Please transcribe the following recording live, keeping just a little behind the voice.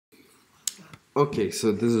Okay,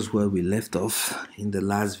 so this is where we left off in the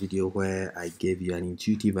last video, where I gave you an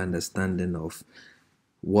intuitive understanding of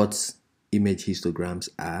what image histograms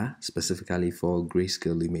are, specifically for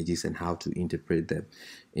grayscale images, and how to interpret them.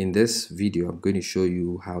 In this video, I'm going to show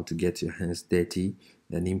you how to get your hands dirty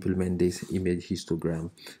and implement this image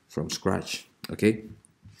histogram from scratch. Okay,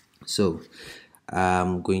 so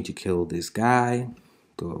I'm going to kill this guy,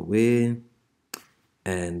 go away,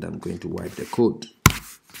 and I'm going to wipe the code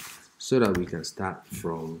so that we can start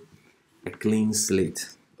from a clean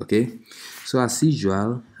slate. Okay, so as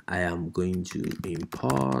usual, I am going to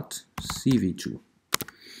import CV2,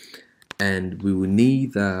 and we will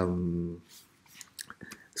need some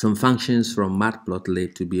functions from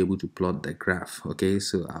matplotlib to be able to plot the graph. Okay,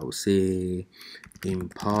 so I will say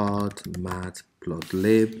import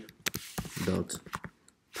matplotlib dot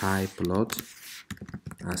pyplot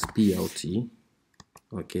as plt.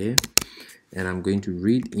 Okay, and I'm going to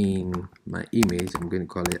read in my image. I'm going to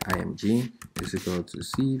call it img is equal to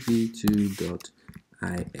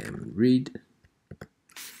cv2.imread.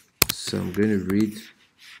 So I'm going to read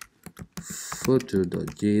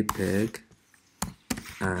photo.jpg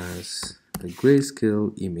as a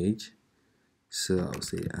grayscale image. So I'll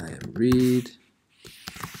say imread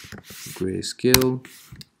grayscale.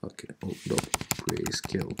 Okay, oh no,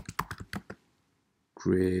 grayscale.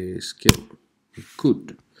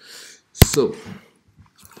 Good. So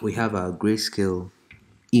we have our grayscale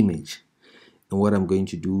image, and what I'm going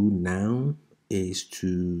to do now is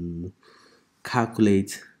to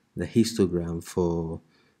calculate the histogram for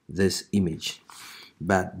this image.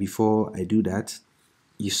 But before I do that,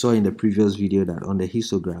 you saw in the previous video that on the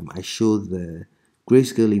histogram I showed the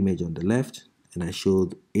grayscale image on the left and I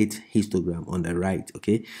showed its histogram on the right.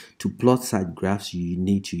 Okay, to plot such graphs you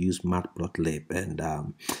need to use matplotlib, and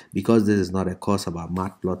because this is not a course about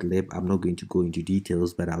matplotlib, I'm not going to go into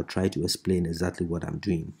details, but I'll try to explain exactly what I'm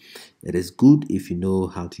doing. It is good if you know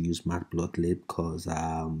how to use matplotlib, because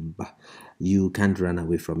you can't run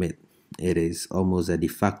away from it. It is almost a de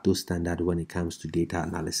facto standard when it comes to data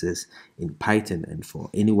analysis in Python. And for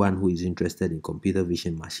anyone who is interested in computer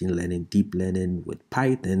vision, machine learning, deep learning with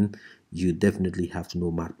Python, you definitely have to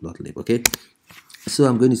know matplotlib. Okay, so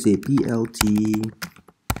I'm going to say plt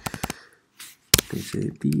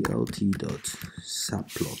dot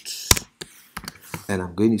subplot, and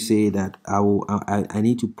I'm going to say that I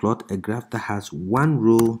need to plot a graph that has one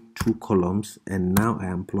row, two columns, and now I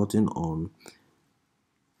am plotting on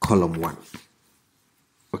column 1.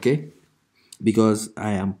 Okay, because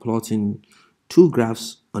I am plotting two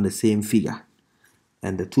graphs on the same figure,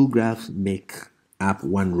 and the two graphs make up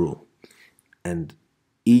one row, and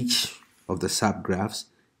each of the subgraphs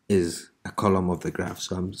is a column of the graph.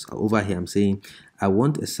 So over here I'm saying I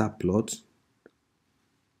want a subplot,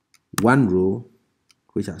 one row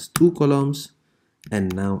which has two columns,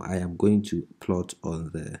 and now I am going to plot on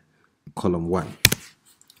the column 1.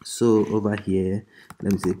 So over here,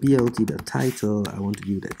 let me say plt the title. I want to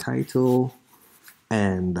give the title,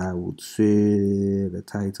 and I would say the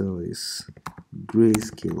title is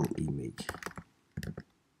grayscale image.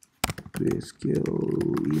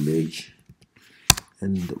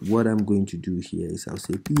 And what I'm going to do here is I'll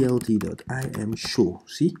say plt.imShow.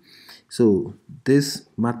 See, so this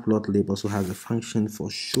matplotlib also has a function for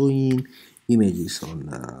showing images on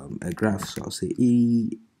a graph. So I'll say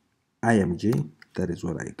img. That is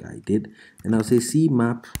what I did, and I'll say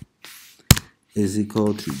cmap is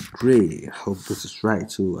equal to gray. I hope this is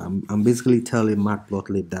right. So I'm basically telling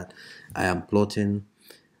matplotlib that I am plotting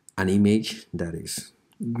an image that is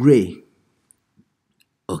gray.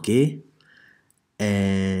 Okay,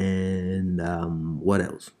 and what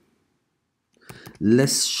else?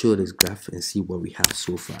 Let's show this graph and see what we have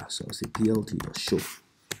so far. So I'll say plt.show,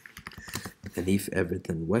 and if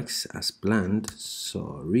everything works as planned,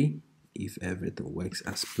 if everything works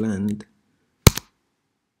as planned,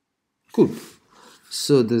 cool.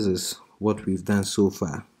 So this is what we've done so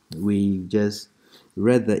far. We just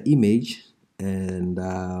read the image, and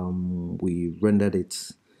we rendered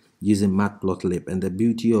it using matplotlib. And the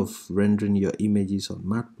beauty of rendering your images on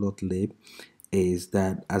matplotlib is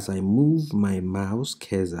that as I move my mouse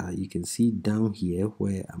cursor, you can see down here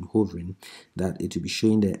where I'm hovering that it will be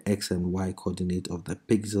showing the x and y coordinate of the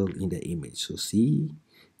pixel in the image. So see,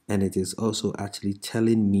 and it is also actually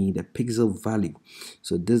telling me the pixel value.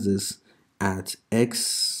 So this is at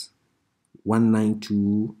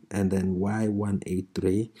x192 and then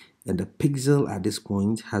y183, and the pixel at this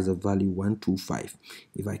point has a value 125.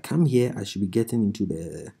 If I come here, I should be getting into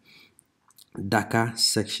the darker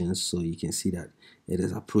sections, so you can see that it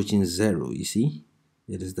is approaching 0. You see,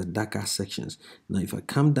 It is the darker sections. Now if I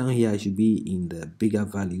come down here, I should be in the bigger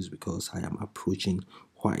values because I am approaching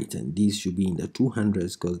white, and these should be in the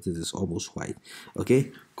 200s because this is almost white.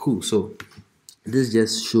 Okay, cool. So this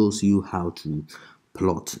just shows you how to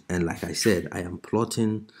plot, and like I said, I am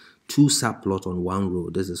plotting two subplot on one row.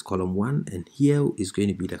 This is column 1, and here is going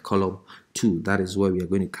to be the column 2. That is where we are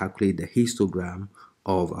going to calculate the histogram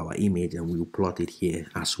of our image, and we will plot it here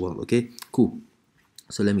as well. Okay, cool.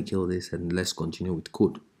 So let me kill this and let's continue with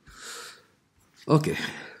code. Okay,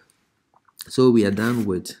 so we are done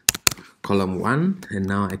with column 1, and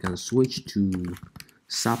now I can switch to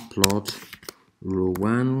subplot row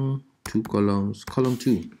 1, 2 columns, column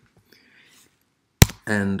 2.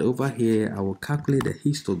 And over here, I will calculate the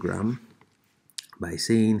histogram by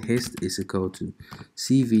saying hist is equal to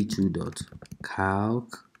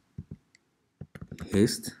cv2.calc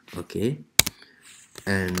hist. Okay,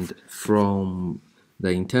 and from the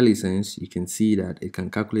IntelliSense, you can see that it can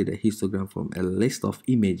calculate the histogram from a list of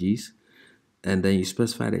images, and then you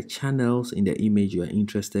specify the channels in the image you are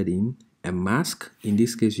interested in. A mask, in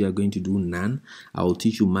this case you are going to do none. I will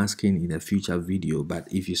teach you masking in a future video, but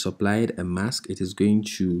if you supplied a mask, it is going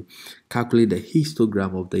to calculate the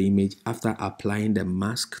histogram of the image after applying the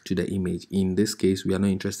mask to the image. In this case, we are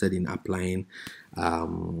not interested in applying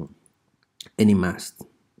any mask.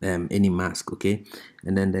 Okay,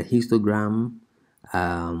 and then the histogram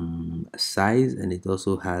size, and it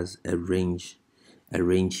also has a range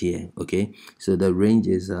here. Okay, so the range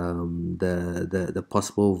is the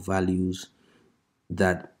possible values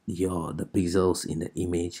that the pixels in the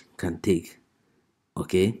image can take.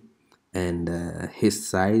 Okay, and his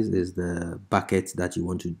size is the bucket that you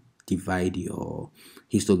want to divide your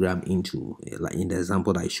histogram into. Like in the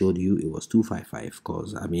example that I showed you, it was 255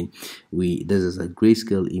 because I mean this is a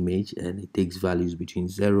grayscale image, and it takes values between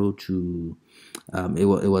 0 to it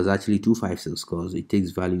was actually 256 because it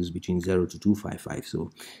takes values between 0 to 255.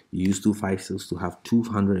 So you use 256 to have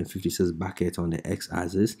 256 buckets on the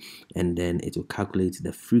x-axis, and then it will calculate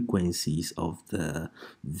the frequencies of the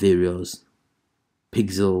various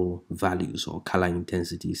pixel values or color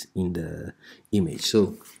intensities in the image.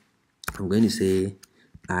 So I'm going to say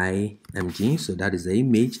img, so that is the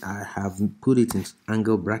image. I have put it in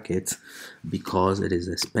angle brackets because it is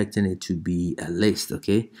expecting it to be a list.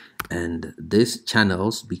 Okay, and this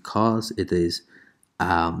channels, because it is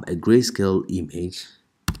a grayscale image,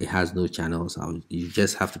 it has no channels. You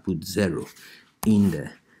just have to put 0 in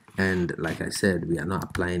there. And like I said, we are not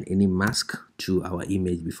applying any mask to our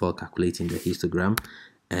image before calculating the histogram.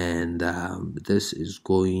 And this is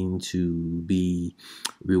going to be,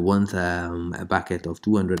 we want a bucket of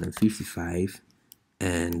 255,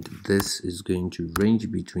 and this is going to range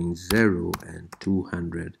between 0 and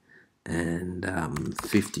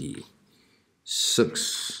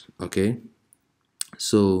 256. Okay,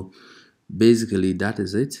 so basically that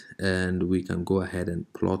is it, and we can go ahead and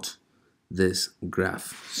plot this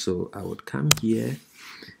graph. So I would come here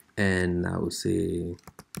and I would say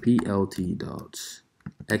plt dot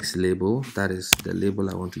x label, that is the label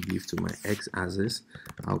I want to give to my x-axis.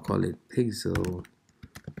 I'll call it pixel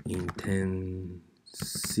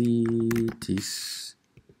intensities,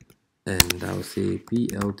 and I'll say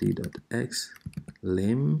plt dot x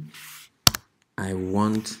lim. I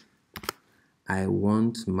want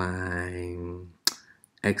my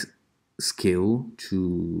x scale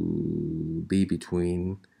to be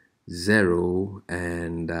between 0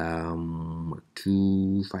 and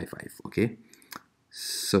 255. Okay,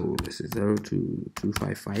 so this is 0 to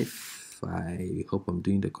 255. I hope I'm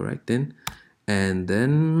doing the correct thing. And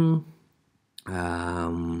then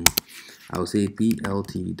I'll say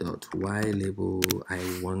plt dot y label. I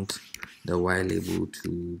want the y label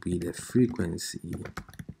to be the frequencies,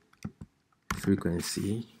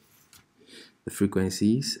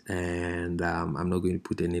 and I'm not going to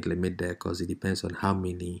put any limit there because it depends on how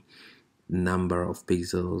many number of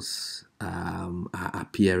pixels are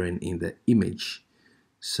appearing in the image.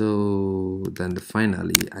 So then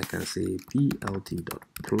finally I can say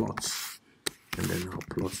plt.plot, and then I'll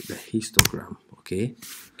plot the histogram. Okay,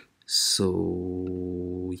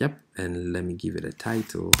 so yep, and let me give it a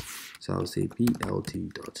title. So I'll say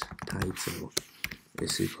plt.title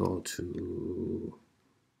is equal to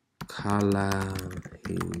color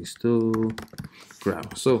histogram.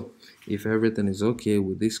 So if everything is okay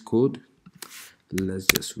with this code, let's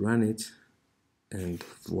just run it, and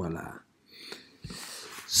voila.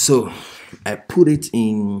 So I put it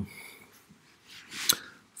in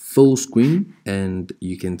full screen, and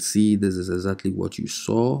you can see this is exactly what you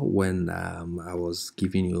saw when I was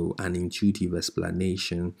giving you an intuitive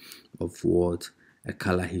explanation of what a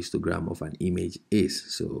color histogram of an image is.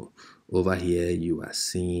 So Over here you are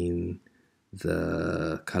seeing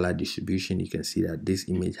the color distribution. You can see that this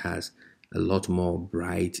image has a lot more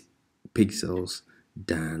bright pixels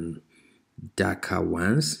than darker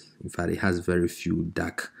ones. In fact, it has very few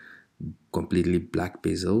dark, completely black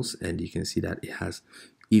pixels, and you can see that it has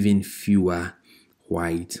even fewer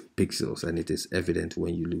white pixels, and it is evident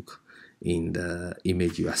when you look in the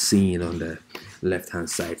image you are seeing on the left hand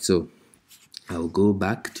side. So I'll go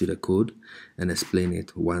back to the code and explain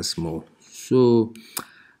it once more. So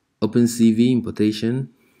OpenCV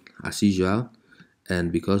importation as usual, and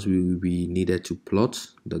because we needed to plot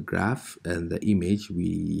the graph and the image,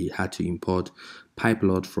 we had to import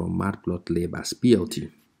pyplot from matplotlib as plt.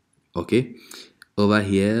 Okay, over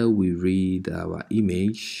here we read our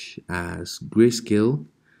image as grayscale,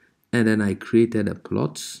 and then I created a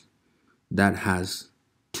plot that has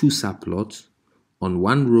two subplots on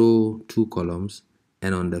one row, two columns,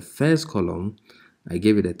 and on the first column I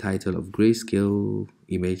gave it a title of grayscale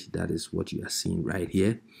image. That is what you are seeing right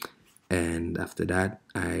here. And after that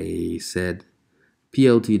I said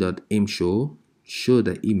plt.imshow, show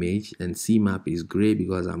the image, and cmap is gray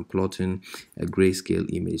because I'm plotting a grayscale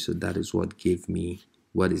image. So that is what gave me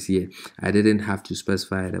what is here. I didn't have to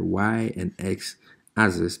specify the y and x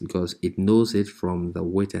axis because it knows it from the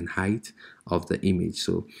width and height of the image.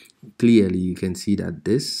 So clearly you can see that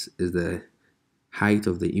this is the height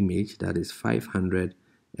of the image, that is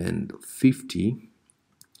 550,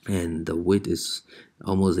 and the width is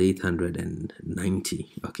almost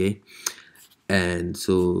 890. Okay, and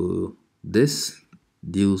so this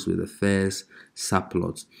deals with the first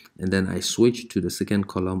subplot, and then I switched to the second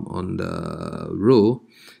column on the row,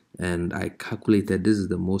 and I calculated, this is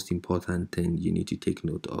the most important thing you need to take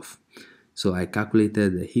note of. So I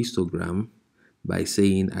calculated the histogram by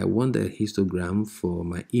saying I want the histogram for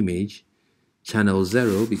my image channel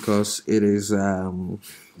 0 because it is a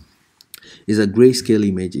grayscale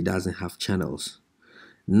image. It doesn't have channels.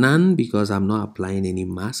 None because I'm not applying any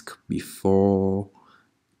mask before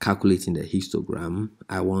calculating the histogram.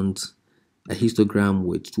 I want a histogram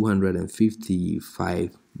with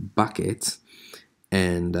 255 buckets,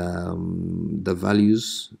 and the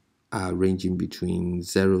values are ranging between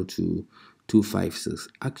 0 to 256.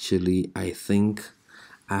 Actually, I think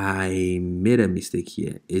I made a mistake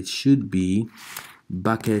here. It should be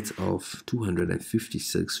bucket of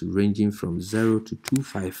 256 ranging from 0 to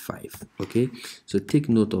 255. Okay, so take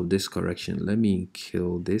note of this correction. Let me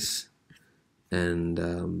kill this and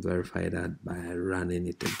verify that by running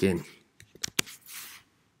it again.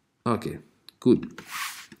 Okay, good.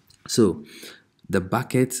 So the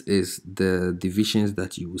bucket is the divisions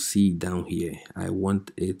that you will see down here. I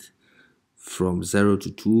want it from 0 to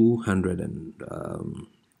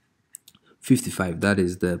 255. That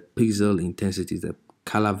is the pixel intensity, the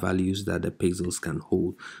color values that the pixels can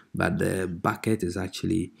hold, but the bucket is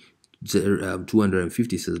actually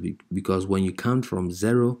 256 because when you count from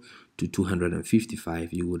 0 to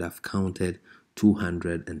 255 you would have counted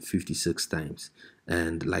 256 times.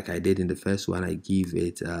 And like I did in the first one, I give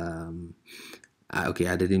it okay,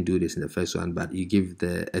 I didn't do this in the first one, but you give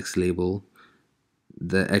the x label,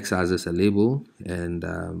 the x-axis a label, and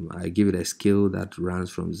I give it a scale that runs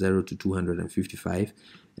from 0 to 255,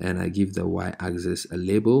 and I give the y-axis a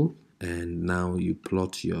label, and now you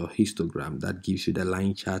plot your histogram. That gives you the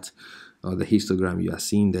line chart or the histogram you are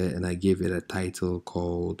seeing there, and I gave it a title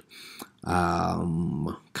called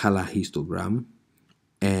color histogram,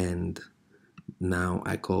 and now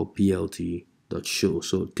I call plt.show.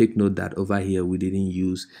 So take note that over here we didn't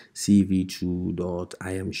use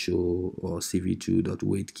cv2.imshow or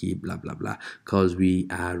cv2.weightkey blah blah blah because we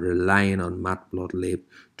are relying on matplotlib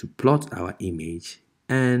to plot our image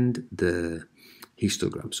and the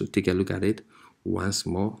histogram. So take a look at it once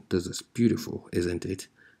more. This is beautiful, isn't it?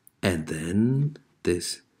 And then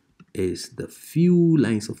this is the few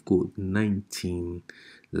lines of code, 19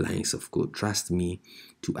 lines of code. Trust me,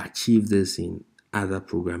 to achieve this in other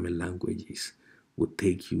programming languages would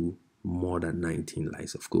take you more than 19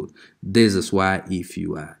 lines of code. This is why if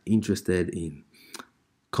you are interested in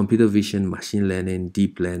computer vision, machine learning,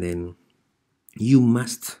 deep learning, you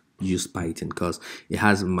must use Python because it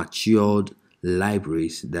has matured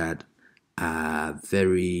libraries that are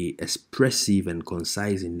very expressive and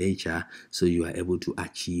concise in nature, so you are able to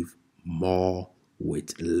achieve more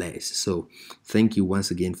with less. So thank you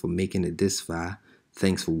once again for making it this far.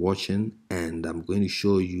 Thanks for watching, and I'm going to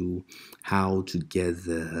show you how to get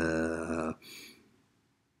the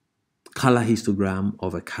color histogram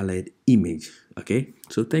of a colored image. Okay,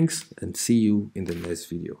 so thanks and see you in the next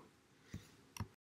video.